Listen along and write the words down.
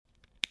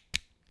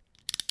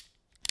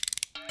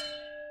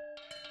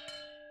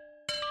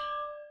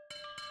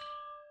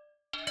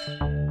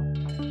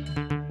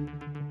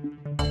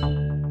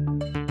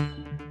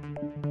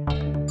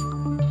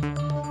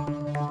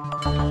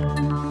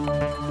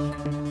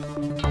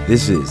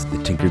This is the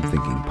Tinkered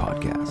Thinking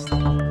Podcast.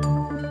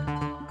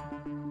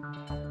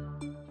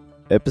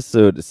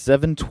 Episode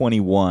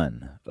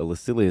 721, a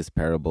Lucilius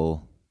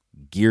parable,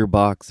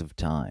 Gearbox of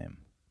Time.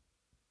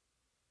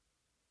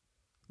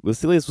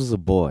 Lucilius was a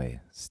boy,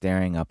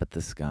 staring up at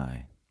the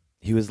sky.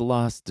 He was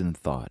lost in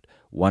thought,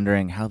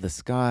 wondering how the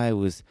sky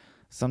was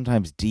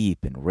sometimes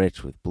deep and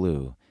rich with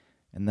blue,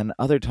 and then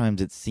other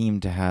times it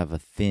seemed to have a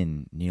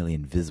thin, nearly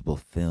invisible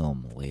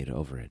film laid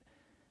over it,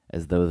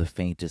 as though the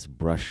faintest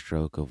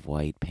brushstroke of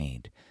white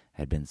paint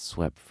had been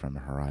swept from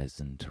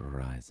horizon to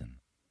horizon.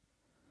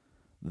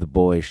 The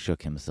boy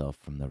shook himself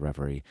from the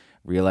reverie,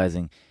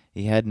 realizing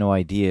he had no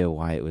idea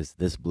why it was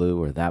this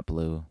blue or that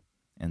blue,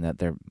 and that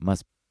there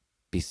must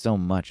be so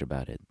much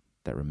about it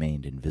that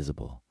remained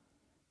invisible.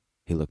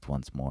 He looked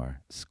once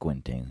more,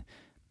 squinting,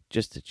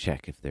 just to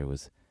check if there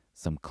was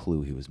some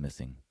clue he was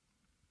missing.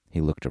 He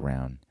looked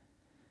around.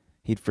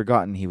 He'd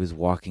forgotten he was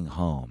walking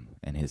home,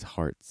 and his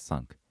heart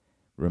sunk,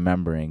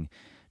 remembering,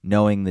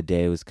 knowing the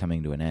day was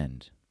coming to an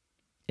end.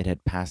 It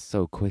had passed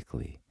so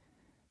quickly.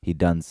 He'd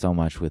done so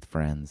much with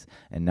friends,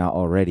 and now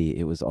already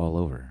it was all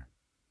over.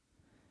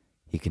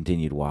 He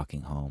continued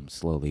walking home,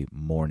 slowly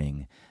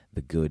mourning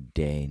the good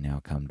day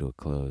now come to a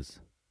close.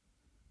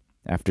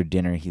 After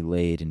dinner he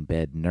laid in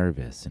bed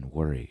nervous and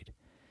worried.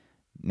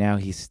 Now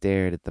he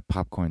stared at the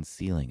popcorn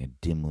ceiling, a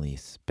dimly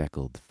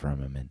speckled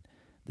firmament,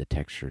 the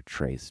texture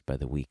traced by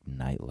the weak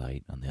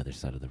nightlight on the other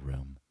side of the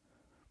room.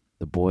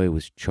 The boy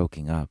was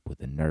choking up with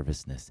the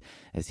nervousness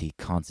as he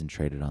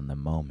concentrated on the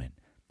moment,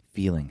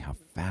 feeling how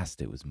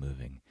fast it was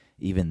moving,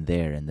 even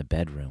there in the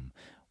bedroom,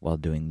 while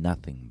doing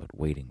nothing but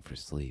waiting for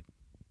sleep.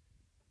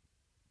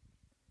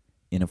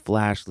 In a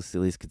flash,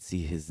 Lucilius could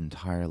see his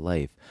entire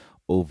life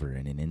over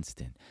in an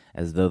instant,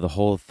 as though the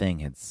whole thing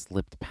had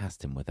slipped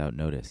past him without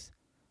notice.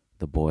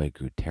 The boy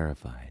grew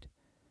terrified.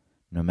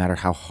 No matter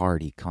how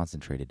hard he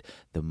concentrated,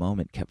 the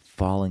moment kept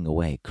falling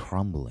away,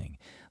 crumbling,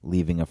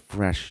 leaving a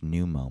fresh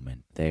new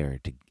moment there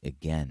to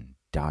again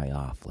die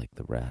off like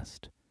the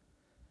rest.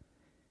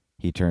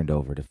 He turned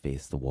over to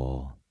face the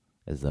wall,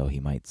 as though he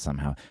might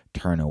somehow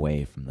turn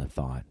away from the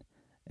thought,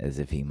 as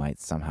if he might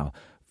somehow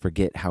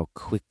forget how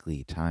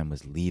quickly time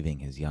was leaving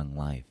his young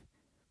life.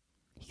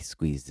 He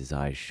squeezed his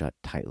eyes shut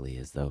tightly,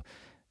 as though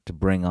to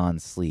bring on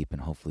sleep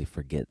and hopefully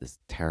forget this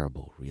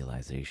terrible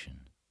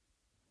realization.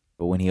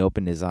 But when he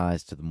opened his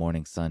eyes to the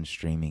morning sun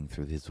streaming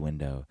through his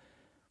window,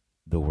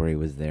 the worry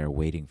was there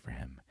waiting for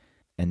him.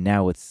 And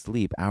now with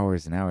sleep,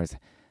 hours and hours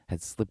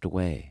had slipped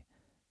away.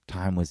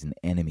 Time was an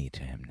enemy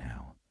to him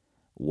now,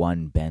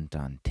 one bent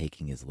on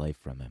taking his life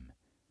from him.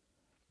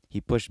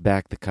 He pushed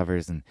back the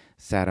covers and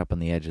sat up on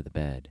the edge of the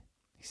bed.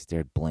 He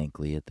stared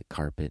blankly at the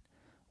carpet,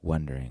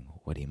 wondering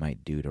what he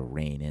might do to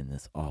rein in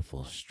this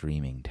awful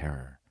streaming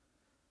terror.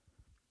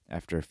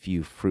 After a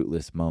few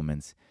fruitless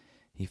moments,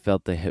 he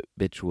felt the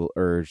habitual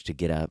urge to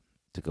get up,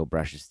 to go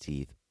brush his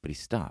teeth, but he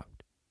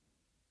stopped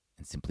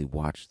and simply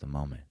watched the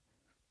moment.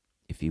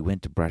 If he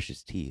went to brush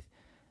his teeth,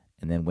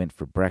 and then went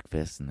for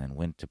breakfast, and then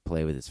went to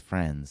play with his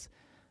friends,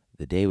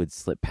 the day would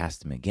slip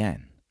past him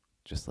again,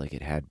 just like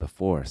it had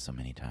before so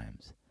many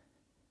times.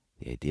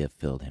 The idea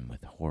filled him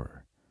with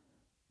horror.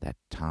 That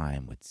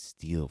time would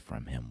steal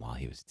from him while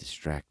he was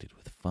distracted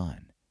with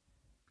fun.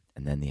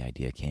 And then the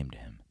idea came to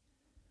him.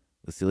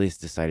 Lucilius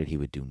decided he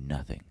would do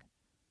nothing.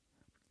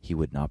 He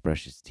would not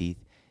brush his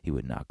teeth, he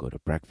would not go to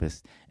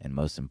breakfast, and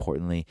most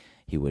importantly,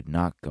 he would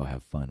not go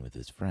have fun with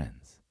his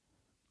friends.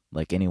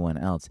 Like anyone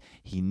else,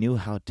 he knew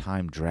how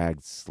time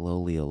dragged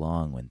slowly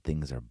along when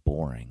things are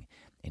boring,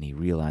 and he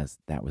realized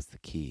that was the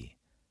key.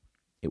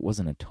 It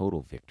wasn't a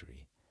total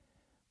victory,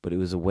 but it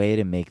was a way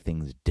to make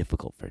things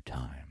difficult for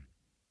time,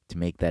 to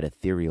make that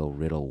ethereal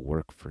riddle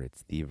work for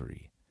its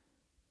thievery.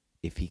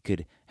 If he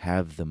could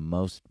have the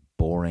most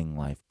boring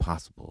life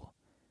possible,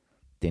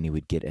 then he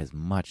would get as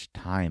much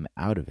time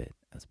out of it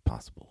as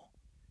possible.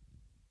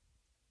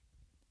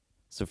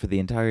 So for the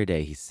entire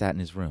day, he sat in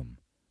his room,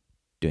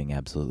 doing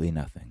absolutely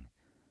nothing,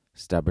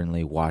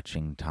 stubbornly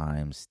watching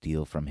time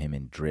steal from him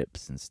in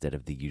drips instead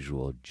of the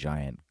usual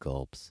giant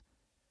gulps.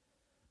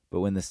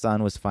 But when the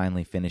sun was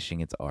finally finishing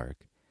its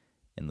arc,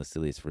 and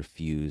Lucilius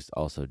refused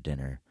also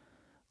dinner,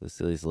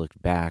 Lucilius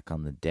looked back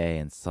on the day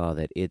and saw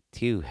that it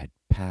too had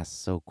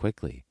passed so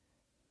quickly.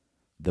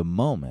 The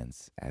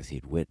moments, as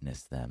he'd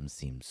witnessed them,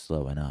 seemed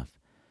slow enough.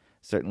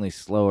 Certainly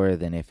slower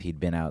than if he'd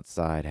been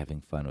outside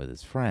having fun with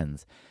his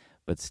friends,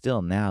 but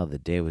still now the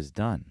day was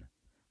done.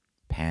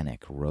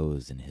 Panic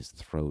rose in his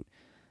throat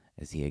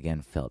as he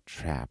again felt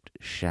trapped,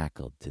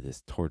 shackled to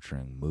this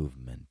torturing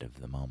movement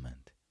of the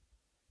moment.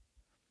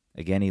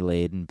 Again he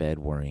laid in bed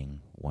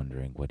worrying,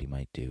 wondering what he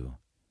might do.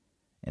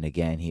 And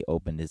again he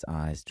opened his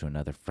eyes to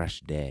another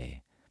fresh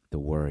day. The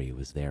worry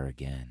was there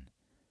again.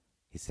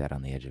 He sat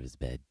on the edge of his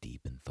bed,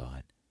 deep in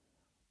thought.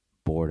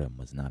 Boredom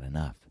was not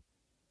enough.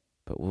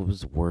 But what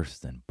was worse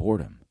than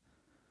boredom?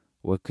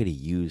 What could he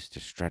use to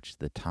stretch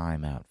the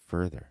time out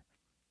further?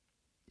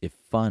 If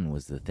fun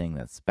was the thing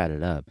that sped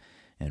it up,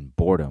 and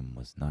boredom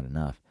was not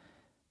enough,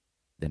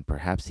 then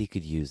perhaps he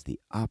could use the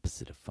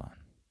opposite of fun.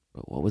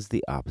 But what was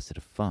the opposite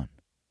of fun?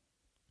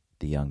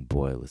 The young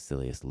boy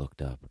Lucilius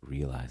looked up,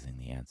 realizing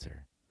the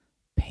answer.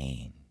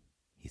 Pain,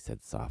 he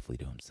said softly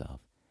to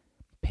himself.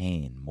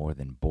 Pain, more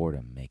than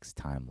boredom, makes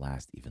time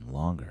last even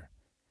longer.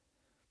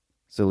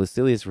 So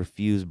Lucilius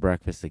refused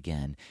breakfast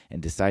again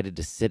and decided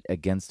to sit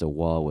against a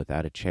wall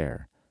without a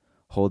chair,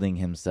 holding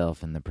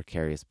himself in the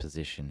precarious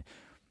position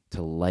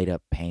to light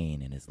up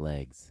pain in his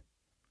legs.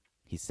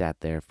 He sat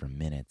there for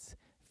minutes,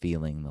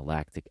 feeling the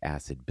lactic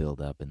acid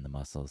build up in the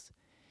muscles.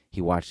 He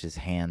watched his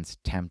hands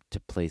tempt to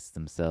place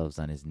themselves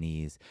on his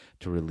knees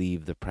to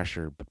relieve the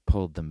pressure, but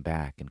pulled them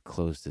back and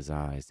closed his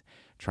eyes,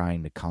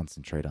 trying to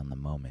concentrate on the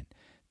moment,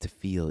 to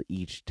feel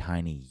each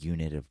tiny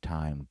unit of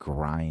time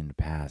grind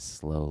past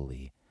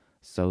slowly.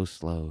 So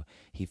slow,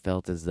 he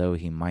felt as though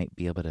he might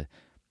be able to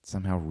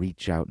somehow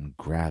reach out and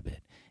grab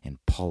it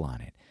and pull on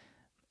it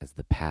as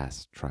the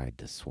past tried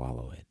to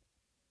swallow it.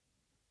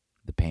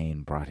 The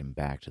pain brought him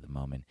back to the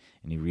moment,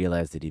 and he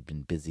realized that he'd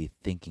been busy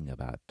thinking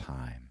about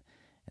time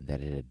and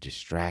that it had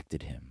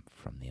distracted him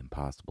from the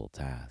impossible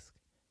task.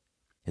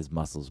 His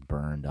muscles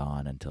burned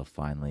on until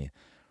finally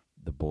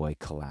the boy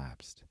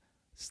collapsed,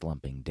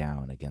 slumping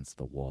down against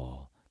the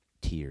wall,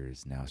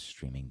 tears now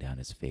streaming down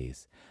his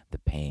face, the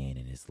pain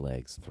in his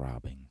legs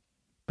throbbing.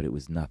 But it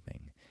was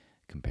nothing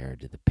compared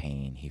to the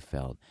pain he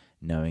felt,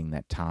 knowing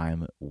that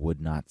time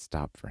would not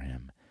stop for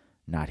him,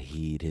 not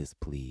heed his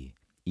plea,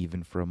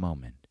 even for a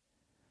moment,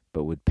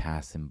 but would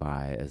pass him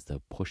by as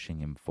though pushing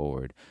him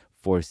forward,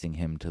 forcing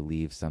him to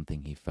leave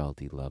something he felt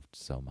he loved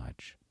so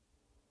much.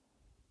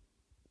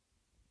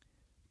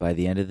 By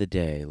the end of the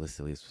day,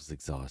 Lucilius was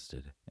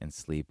exhausted, and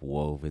sleep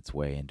wove its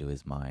way into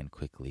his mind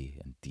quickly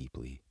and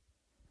deeply.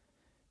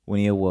 When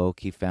he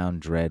awoke, he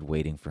found dread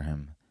waiting for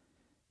him.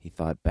 He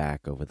thought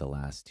back over the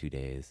last 2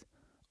 days.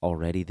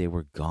 Already they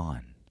were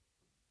gone,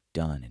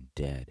 done and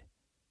dead.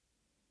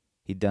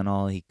 He'd done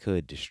all he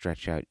could to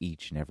stretch out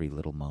each and every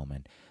little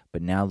moment,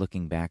 but now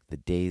looking back, the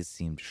days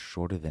seemed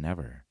shorter than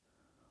ever.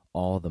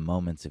 All the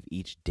moments of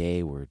each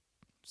day were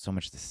so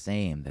much the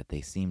same that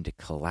they seemed to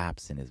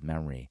collapse in his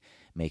memory,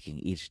 making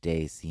each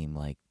day seem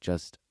like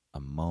just a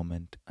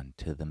moment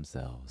unto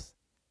themselves.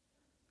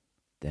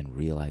 Then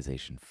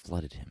realization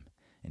flooded him,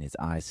 and his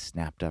eyes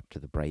snapped up to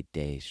the bright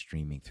day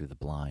streaming through the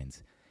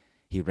blinds.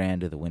 He ran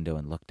to the window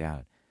and looked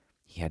out.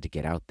 He had to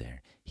get out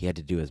there. He had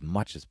to do as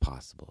much as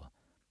possible.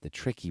 The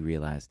trick, he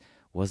realized,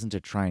 wasn't to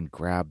try and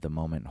grab the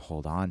moment and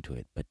hold on to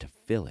it, but to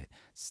fill it,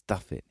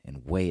 stuff it,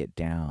 and weigh it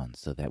down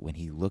so that when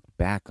he looked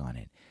back on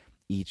it,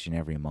 each and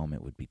every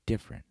moment would be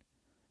different.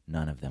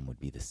 None of them would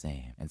be the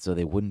same, and so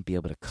they wouldn't be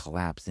able to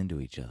collapse into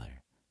each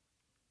other.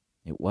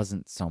 It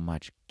wasn't so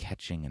much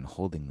catching and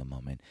holding the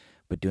moment,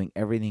 but doing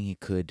everything he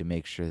could to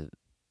make sure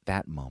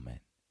that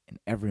moment and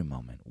every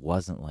moment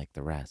wasn't like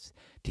the rest,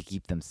 to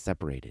keep them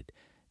separated,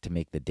 to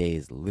make the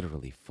days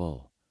literally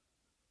full.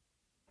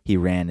 He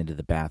ran into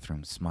the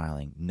bathroom,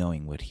 smiling,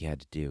 knowing what he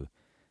had to do.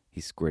 He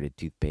squirted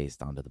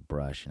toothpaste onto the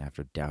brush, and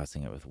after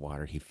dousing it with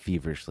water, he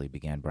feverishly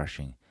began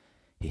brushing.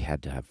 He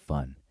had to have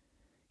fun.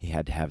 He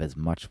had to have as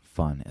much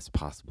fun as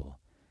possible.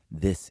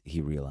 This, he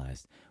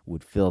realized,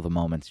 would fill the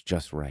moments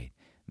just right,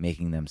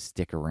 making them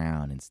stick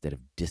around instead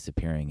of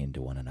disappearing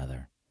into one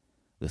another.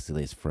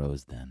 Lucilius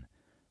froze then,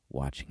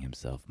 watching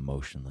himself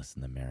motionless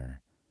in the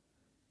mirror.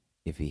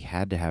 If he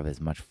had to have as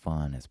much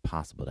fun as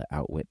possible to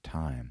outwit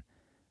time,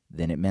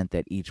 then it meant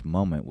that each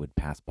moment would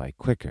pass by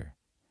quicker,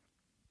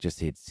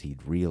 just as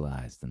he'd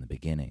realized in the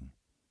beginning.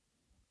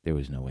 There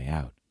was no way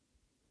out.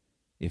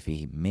 If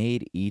he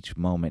made each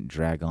moment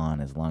drag on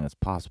as long as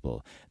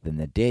possible, then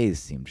the days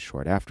seemed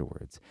short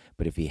afterwards.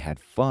 But if he had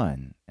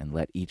fun and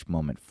let each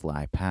moment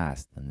fly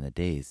past, then the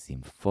days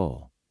seemed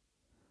full.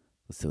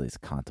 Lucilius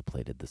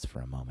contemplated this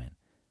for a moment,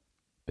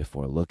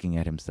 before looking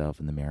at himself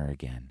in the mirror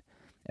again,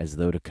 as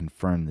though to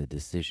confirm the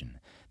decision,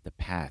 the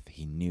path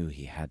he knew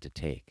he had to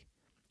take.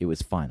 It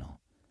was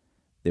final.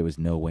 There was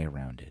no way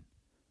around it.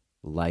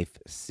 Life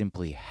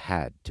simply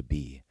had to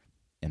be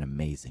an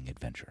amazing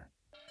adventure.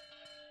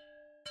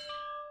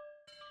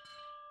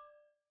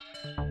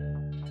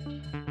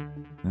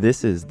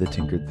 This is the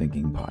Tinkered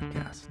Thinking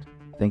Podcast.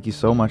 Thank you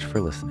so much for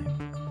listening.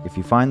 If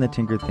you find the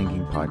Tinkered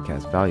Thinking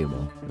Podcast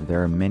valuable,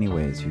 there are many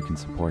ways you can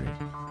support it.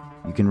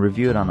 You can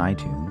review it on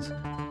iTunes.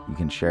 You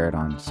can share it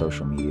on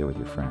social media with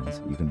your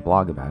friends. You can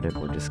blog about it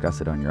or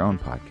discuss it on your own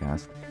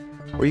podcast.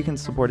 Or you can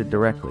support it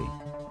directly.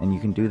 And you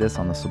can do this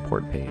on the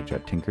support page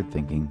at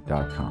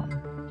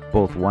tinkeredthinking.com.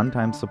 Both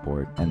one-time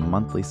support and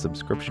monthly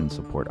subscription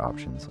support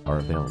options are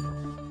available.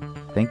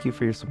 Thank you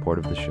for your support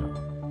of the show.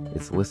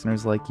 It's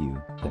listeners like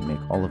you that make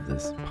all of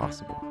this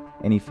possible.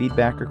 Any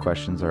feedback or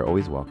questions are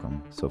always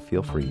welcome, so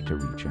feel free to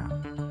reach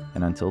out.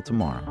 And until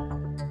tomorrow,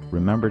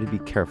 remember to be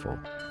careful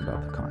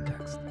about the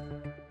context.